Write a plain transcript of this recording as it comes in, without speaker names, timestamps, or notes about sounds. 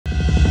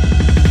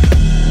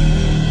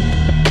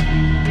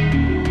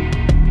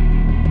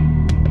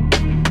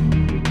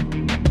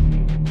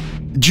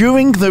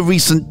During the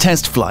recent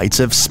test flight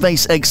of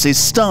SpaceX's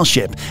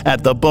Starship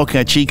at the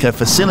Boca Chica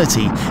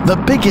facility,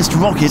 the biggest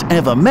rocket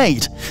ever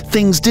made,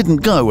 things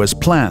didn't go as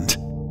planned.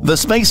 The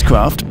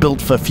spacecraft,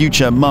 built for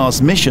future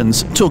Mars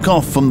missions, took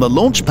off from the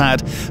launch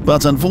pad,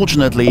 but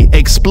unfortunately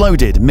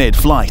exploded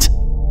mid-flight.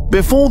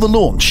 Before the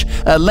launch,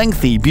 a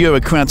lengthy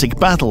bureaucratic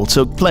battle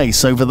took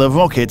place over the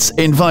rocket's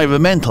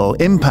environmental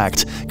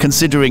impact,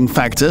 considering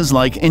factors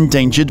like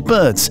endangered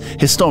birds,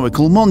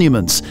 historical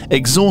monuments,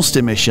 exhaust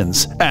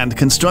emissions, and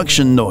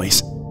construction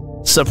noise.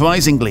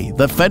 Surprisingly,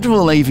 the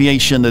Federal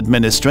Aviation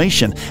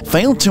Administration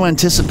failed to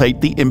anticipate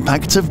the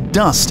impact of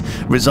dust,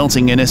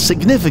 resulting in a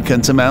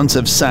significant amount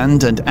of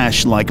sand and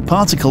ash-like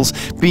particles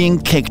being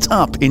kicked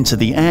up into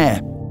the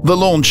air. The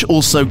launch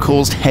also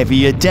caused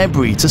heavier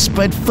debris to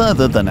spread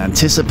further than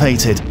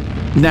anticipated.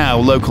 Now,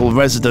 local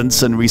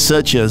residents and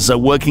researchers are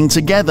working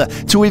together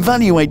to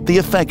evaluate the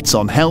effects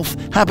on health,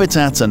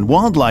 habitat, and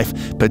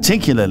wildlife,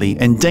 particularly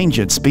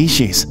endangered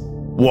species.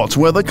 What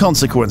were the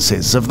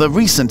consequences of the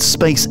recent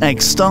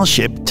SpaceX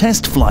Starship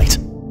test flight?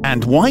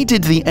 And why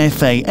did the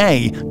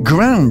FAA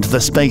ground the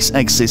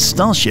SpaceX's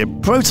Starship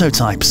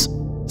prototypes?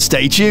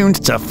 Stay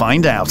tuned to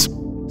find out.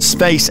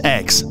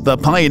 SpaceX, the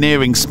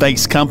pioneering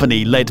space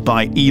company led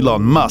by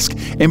Elon Musk,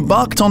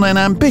 embarked on an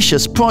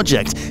ambitious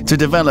project to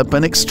develop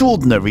an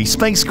extraordinary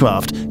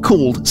spacecraft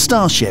called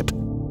Starship.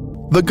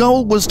 The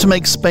goal was to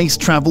make space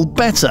travel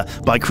better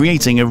by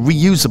creating a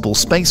reusable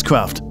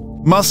spacecraft.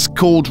 Musk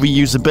called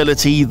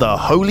reusability the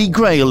holy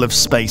grail of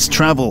space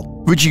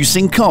travel,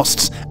 reducing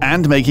costs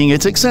and making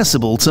it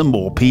accessible to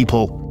more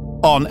people.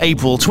 On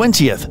April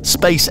 20th,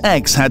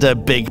 SpaceX had a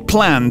big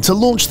plan to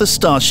launch the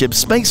Starship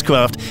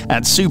spacecraft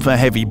and Super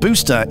Heavy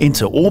booster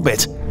into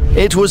orbit.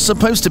 It was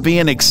supposed to be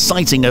an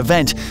exciting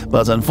event,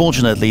 but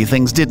unfortunately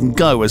things didn't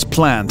go as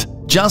planned.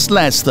 Just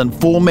less than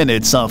 4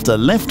 minutes after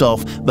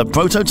liftoff, the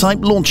prototype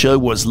launcher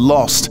was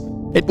lost.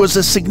 It was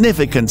a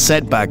significant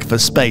setback for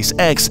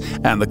SpaceX,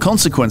 and the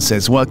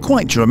consequences were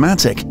quite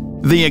dramatic.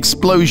 The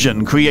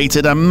explosion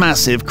created a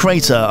massive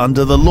crater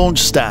under the launch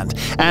stand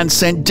and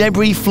sent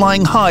debris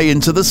flying high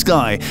into the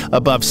sky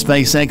above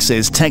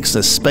SpaceX's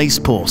Texas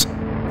spaceport.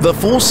 The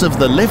force of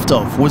the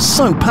liftoff was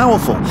so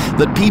powerful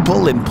that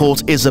people in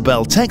Port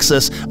Isabel,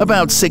 Texas,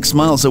 about 6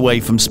 miles away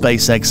from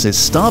SpaceX's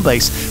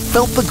starbase,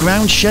 felt the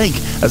ground shake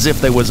as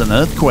if there was an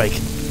earthquake.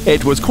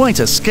 It was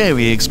quite a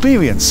scary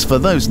experience for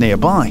those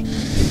nearby.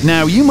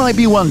 Now, you might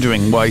be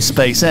wondering why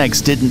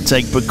SpaceX didn't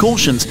take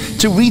precautions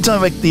to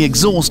redirect the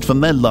exhaust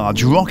from their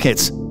large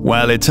rockets.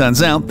 Well, it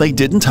turns out they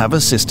didn't have a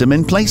system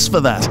in place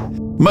for that.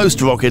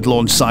 Most rocket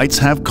launch sites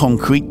have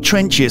concrete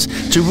trenches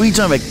to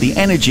redirect the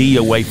energy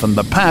away from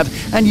the pad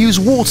and use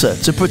water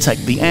to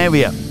protect the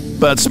area.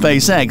 But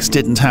SpaceX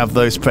didn't have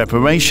those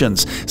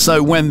preparations,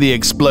 so when the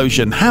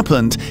explosion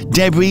happened,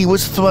 debris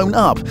was thrown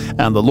up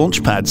and the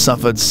launch pad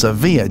suffered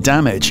severe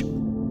damage.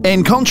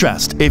 In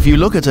contrast, if you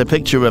look at a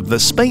picture of the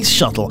Space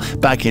Shuttle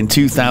back in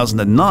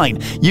 2009,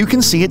 you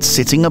can see it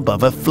sitting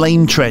above a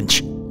flame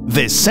trench.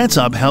 This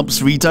setup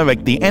helps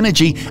redirect the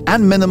energy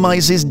and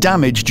minimizes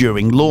damage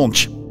during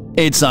launch.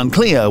 It's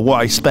unclear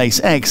why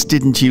SpaceX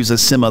didn't use a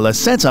similar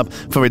setup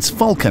for its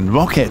Falcon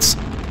rockets.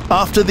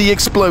 After the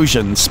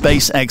explosion,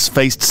 SpaceX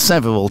faced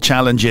several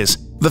challenges.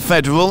 The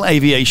Federal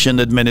Aviation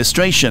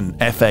Administration,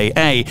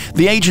 FAA,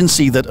 the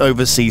agency that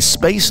oversees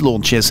space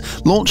launches,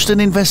 launched an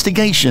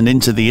investigation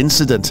into the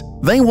incident.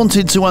 They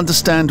wanted to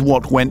understand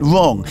what went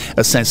wrong,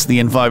 assess the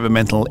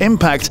environmental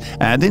impact,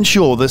 and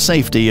ensure the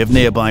safety of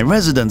nearby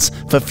residents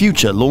for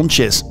future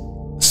launches.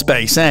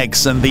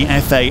 SpaceX and the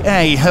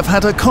FAA have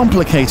had a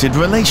complicated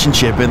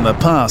relationship in the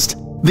past.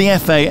 The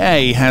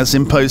FAA has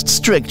imposed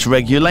strict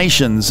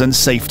regulations and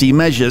safety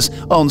measures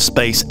on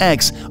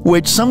SpaceX,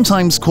 which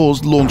sometimes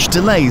caused launch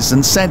delays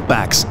and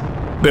setbacks.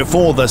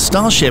 Before the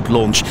Starship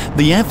launch,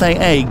 the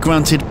FAA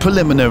granted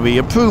preliminary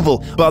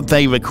approval, but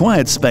they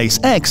required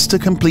SpaceX to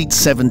complete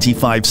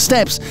 75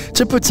 steps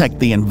to protect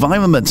the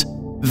environment.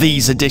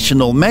 These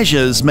additional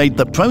measures made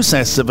the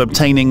process of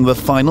obtaining the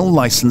final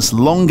license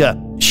longer,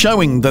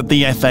 showing that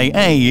the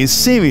FAA is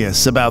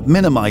serious about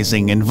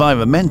minimizing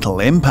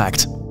environmental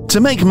impact. To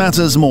make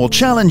matters more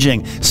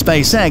challenging,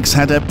 SpaceX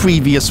had a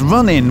previous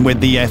run-in with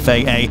the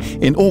FAA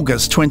in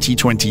August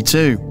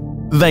 2022.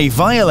 They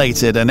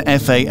violated an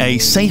FAA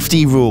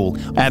safety rule,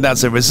 and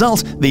as a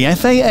result, the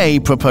FAA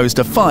proposed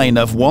a fine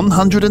of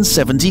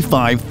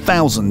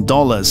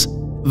 $175,000.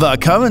 The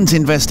current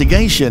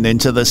investigation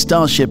into the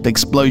Starship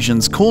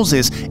explosion's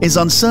causes is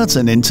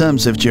uncertain in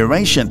terms of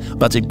duration,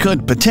 but it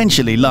could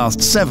potentially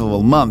last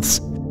several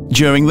months.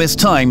 During this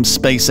time,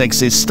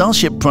 SpaceX's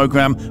Starship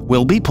program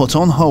will be put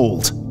on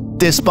hold.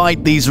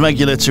 Despite these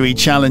regulatory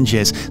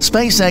challenges,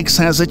 SpaceX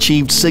has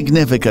achieved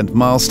significant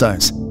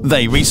milestones.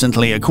 They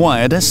recently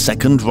acquired a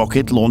second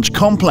rocket launch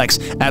complex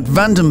at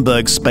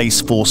Vandenberg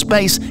Space Force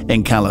Base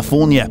in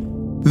California.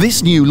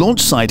 This new launch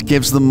site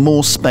gives them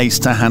more space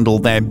to handle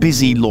their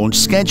busy launch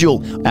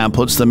schedule and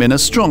puts them in a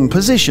strong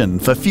position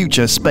for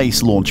future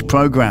space launch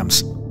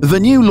programs. The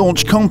new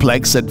launch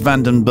complex at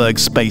Vandenberg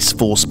Space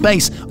Force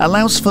Base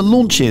allows for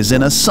launches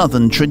in a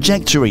southern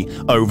trajectory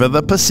over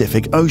the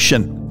Pacific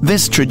Ocean.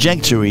 This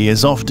trajectory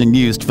is often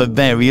used for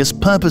various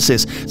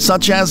purposes,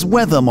 such as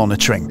weather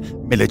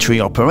monitoring, military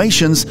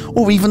operations,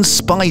 or even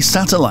spy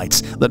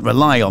satellites that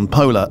rely on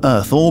polar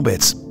Earth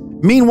orbits.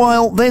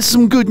 Meanwhile, there's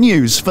some good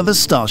news for the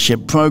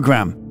Starship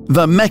program.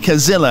 The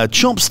Mechazilla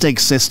chopstick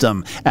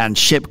system and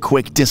ship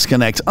quick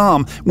disconnect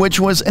arm,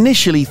 which was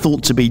initially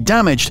thought to be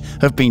damaged,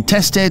 have been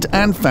tested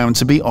and found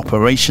to be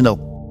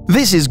operational.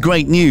 This is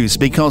great news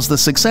because the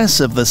success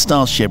of the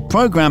Starship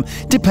program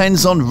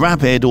depends on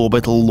rapid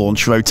orbital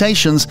launch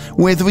rotations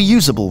with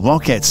reusable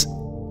rockets.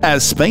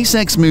 As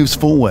SpaceX moves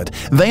forward,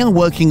 they are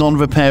working on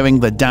repairing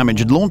the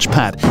damaged launch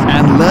pad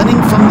and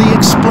learning from the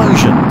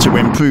explosion to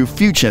improve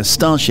future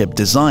Starship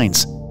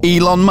designs.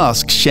 Elon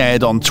Musk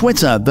shared on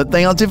Twitter that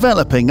they are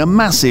developing a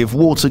massive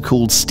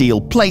water-cooled steel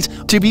plate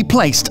to be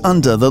placed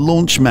under the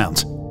launch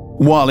mount.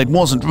 While it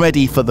wasn't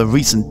ready for the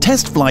recent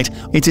test flight,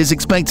 it is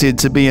expected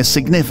to be a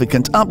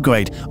significant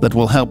upgrade that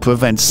will help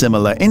prevent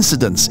similar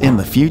incidents in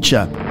the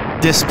future.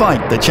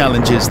 Despite the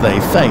challenges they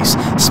face,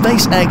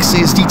 SpaceX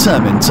is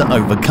determined to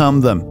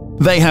overcome them.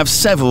 They have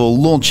several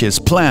launches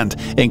planned,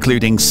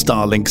 including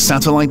Starlink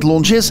satellite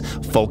launches,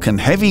 Falcon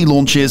Heavy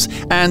launches,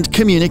 and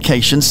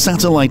communications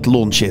satellite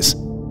launches.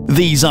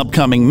 These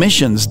upcoming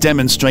missions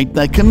demonstrate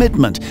their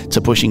commitment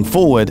to pushing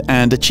forward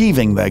and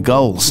achieving their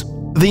goals.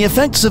 The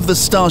effects of the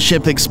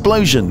Starship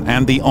explosion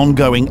and the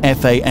ongoing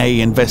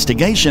FAA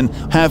investigation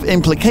have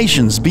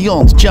implications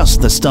beyond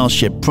just the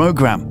Starship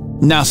program.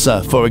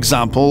 NASA, for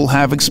example,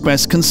 have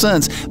expressed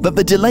concerns that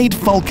the delayed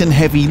Falcon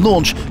Heavy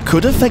launch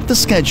could affect the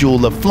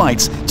schedule of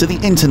flights to the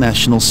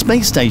International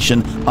Space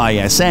Station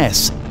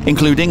 (ISS),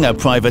 including a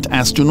private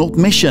astronaut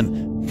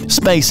mission.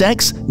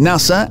 SpaceX,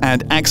 NASA,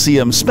 and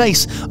Axiom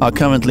Space are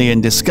currently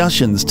in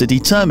discussions to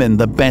determine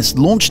the best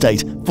launch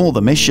date for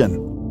the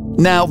mission.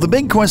 Now, the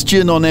big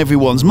question on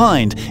everyone's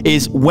mind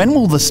is, when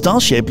will the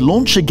Starship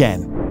launch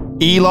again?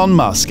 Elon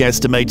Musk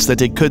estimates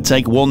that it could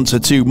take 1 to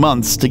 2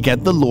 months to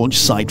get the launch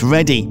site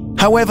ready.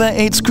 However,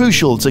 it's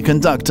crucial to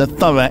conduct a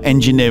thorough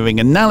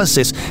engineering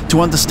analysis to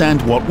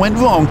understand what went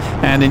wrong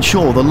and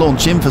ensure the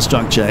launch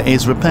infrastructure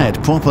is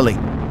repaired properly.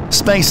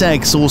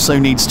 SpaceX also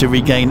needs to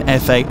regain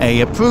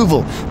FAA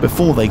approval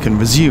before they can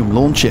resume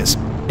launches.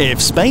 If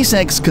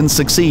SpaceX can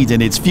succeed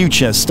in its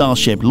future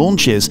Starship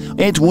launches,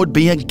 it would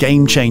be a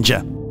game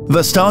changer.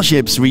 The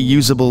Starship's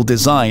reusable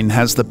design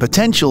has the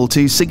potential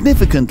to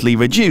significantly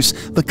reduce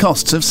the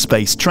costs of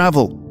space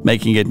travel,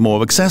 making it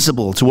more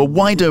accessible to a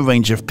wider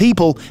range of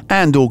people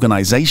and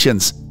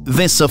organizations.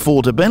 This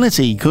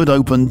affordability could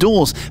open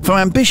doors for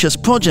ambitious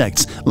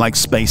projects like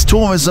space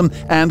tourism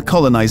and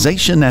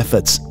colonization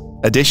efforts.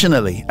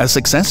 Additionally, a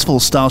successful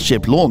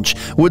Starship launch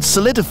would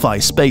solidify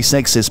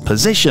SpaceX's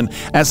position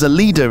as a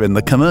leader in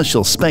the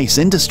commercial space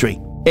industry.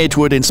 It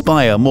would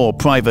inspire more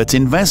private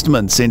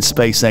investments in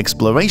space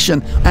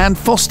exploration and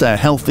foster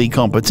healthy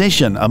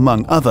competition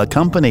among other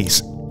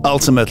companies.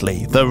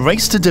 Ultimately, the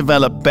race to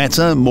develop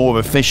better, more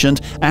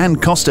efficient,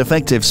 and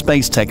cost-effective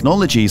space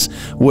technologies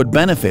would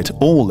benefit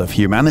all of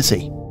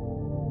humanity.